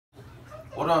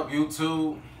What up,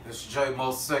 YouTube? It's J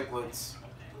Mo Cichlids,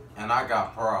 and I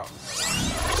got problems.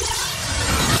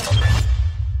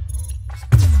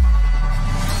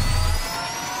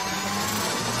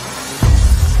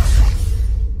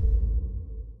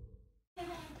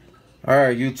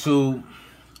 Alright, YouTube,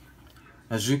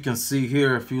 as you can see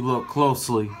here, if you look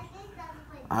closely,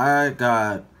 I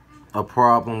got a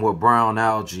problem with brown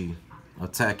algae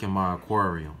attacking my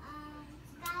aquarium.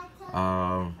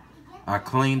 I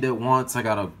cleaned it once. I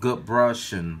got a good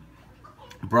brush and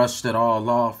brushed it all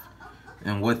off,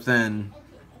 and within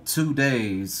 2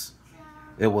 days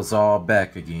it was all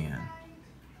back again.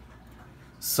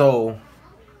 So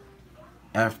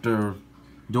after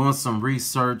doing some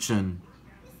research and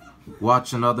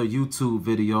watching other YouTube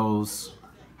videos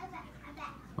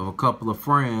of a couple of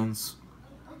friends,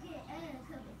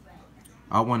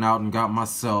 I went out and got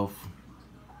myself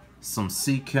some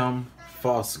Seachem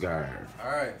False Guard.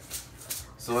 Alright,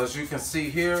 so as you can see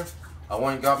here, I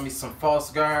went and got me some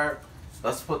False Guard.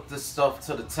 Let's put this stuff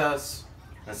to the test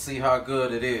and see how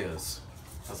good it is.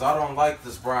 Because I don't like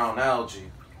this brown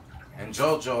algae, and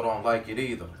JoJo don't like it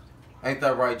either. Ain't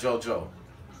that right, JoJo?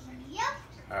 Yep.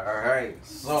 Alright,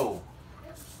 so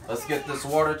let's get this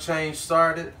water change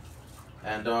started.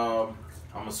 And I'm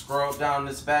going to scrub down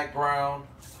this background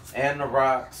and the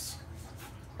rocks,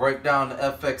 break down the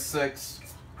FX6,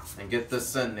 and get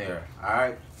this in there.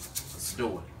 Alright, let's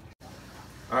do it.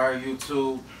 Alright,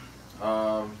 YouTube,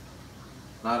 now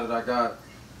that I got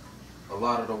a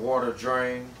lot of the water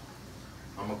drained,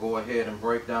 I'm going to go ahead and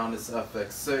break down this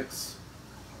FX6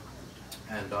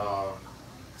 and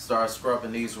start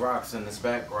scrubbing these rocks in this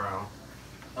background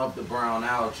of the brown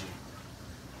algae.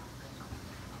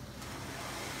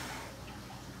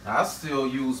 Now, I still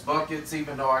use buckets,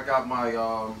 even though I got my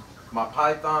my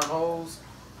Python hose.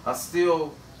 I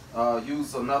still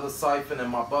use another siphon in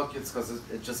my buckets because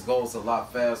it just goes a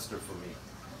lot faster for me.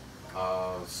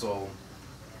 So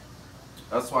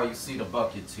that's why you see the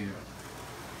buckets here.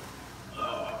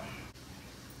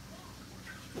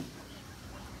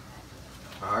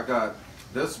 I got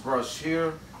this brush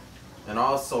here, and I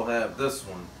also have this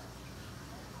one.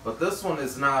 But this one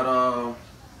is not,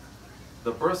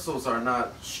 the bristles are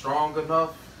not strong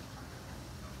enough.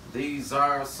 These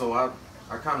are, so I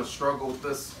kind of struggle with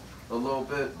this a little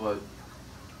bit, but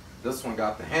this one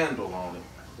got the handle on it,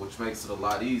 which makes it a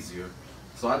lot easier.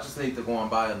 So I just need to go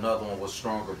and buy another one with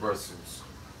stronger bristles.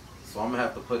 So I'm gonna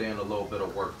have to put in a little bit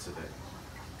of work today.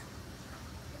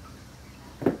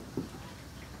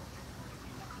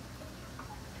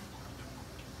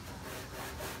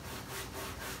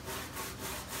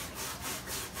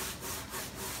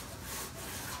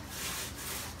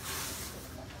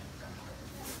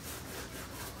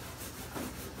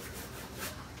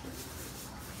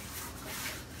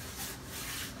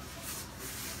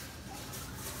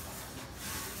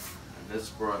 This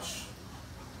brush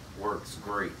works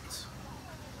great.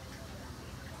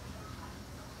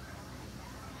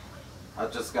 I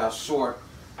just got short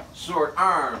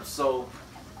arms, so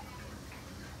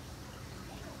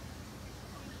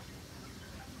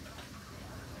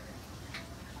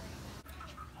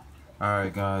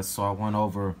alright guys, so I went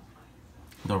over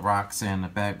the rocks in the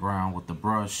background with the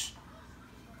brush.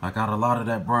 I got a lot of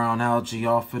that brown algae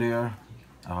off of there.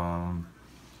 Now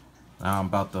I'm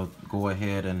about to go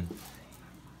ahead and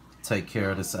take care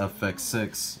of this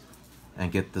FX6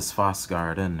 and get this False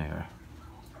Guard in there.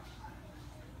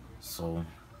 So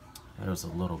there's a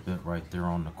little bit right there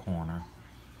on the corner.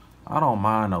 I don't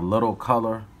mind a little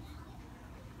color,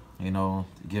 you know,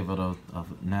 give it a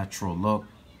natural look.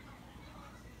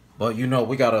 But you know,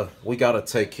 we gotta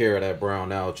take care of that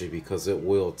brown algae because it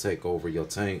will take over your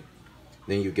tank.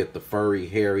 Then you get the furry,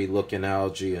 hairy looking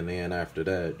algae, and then after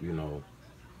that, you know,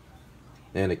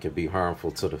 then it can be harmful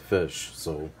to the fish.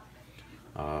 So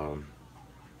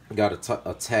got to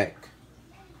attack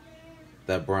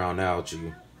that brown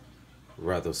algae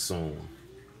rather soon.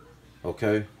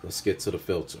 Okay, let's get to the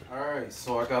filter. Alright,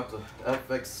 so I got the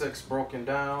FX6 broken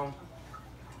down,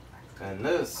 and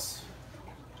this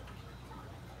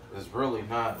is really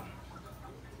not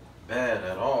bad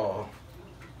at all.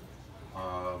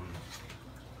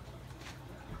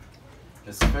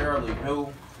 It's fairly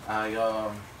new.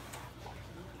 I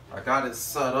got it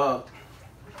set up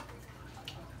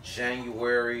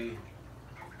January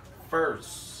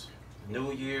 1st,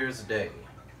 New Year's Day.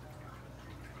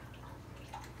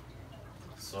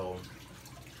 So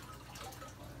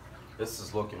this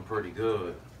is looking pretty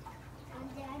good.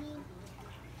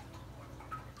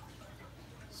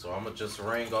 So I'm gonna just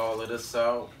wring all of this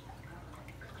out,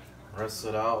 rinse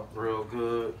it out real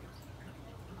good.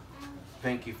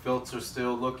 Pinky filter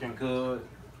still looking good.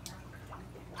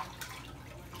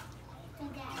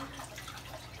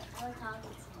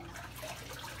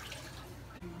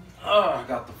 I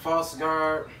got the faucet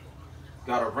guard.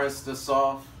 Gotta rinse this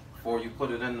off before you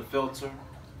put it in the filter.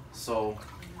 So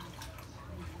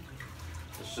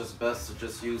it's just best to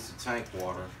just use the tank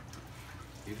water.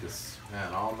 You can,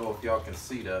 man, I don't know if y'all can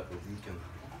see that, but you can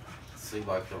see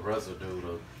like the residue,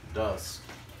 the dust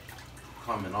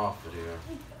coming off of there.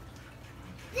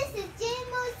 This is Jim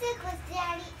Moosickles,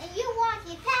 Daddy, and you want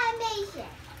your Palmation.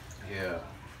 Yeah,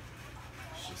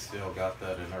 she still got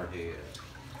that in her head.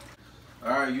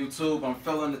 Alright, YouTube, I'm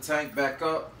filling the tank back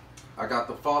up. I got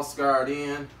the faucet guard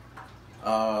in.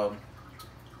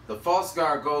 The faucet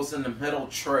guard goes in the middle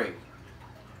tray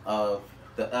of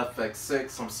the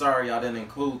FX6. I'm sorry I didn't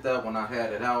include that when I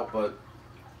had it out, but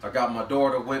I got my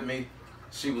daughter with me.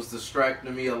 She was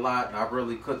distracting me a lot, and I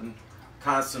really couldn't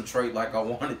concentrate like I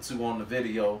wanted to on the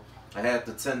video. I had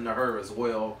to tend to her as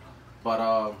well.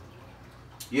 But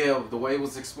yeah, the way it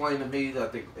was explained to me,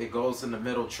 that it goes in the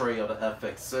middle tray of the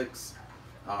FX6.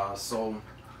 So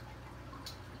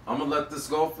I'm gonna let this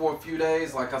go for a few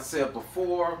days. Like I said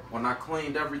before, when I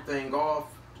cleaned everything off,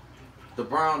 the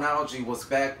brown algae was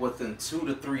back within 2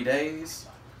 to 3 days.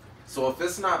 So if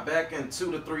it's not back in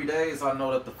 2 to 3 days, I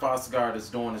know that the faucet guard is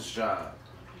doing its job.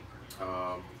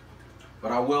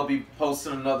 But I will be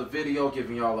posting another video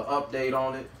giving y'all an update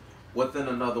on it within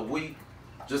another week,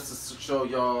 just to show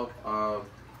y'all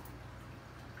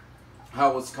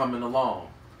how it's coming along.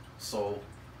 So,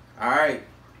 alright,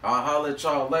 I'll holler at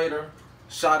y'all later.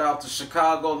 Shout out to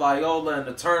Chicago Loyola in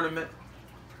the tournament.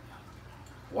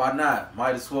 Why not?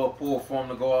 Might as well pull for them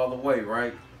to go all the way,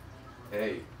 right?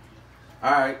 Hey.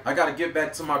 Alright, I gotta get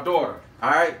back to my daughter.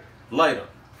 Alright, later.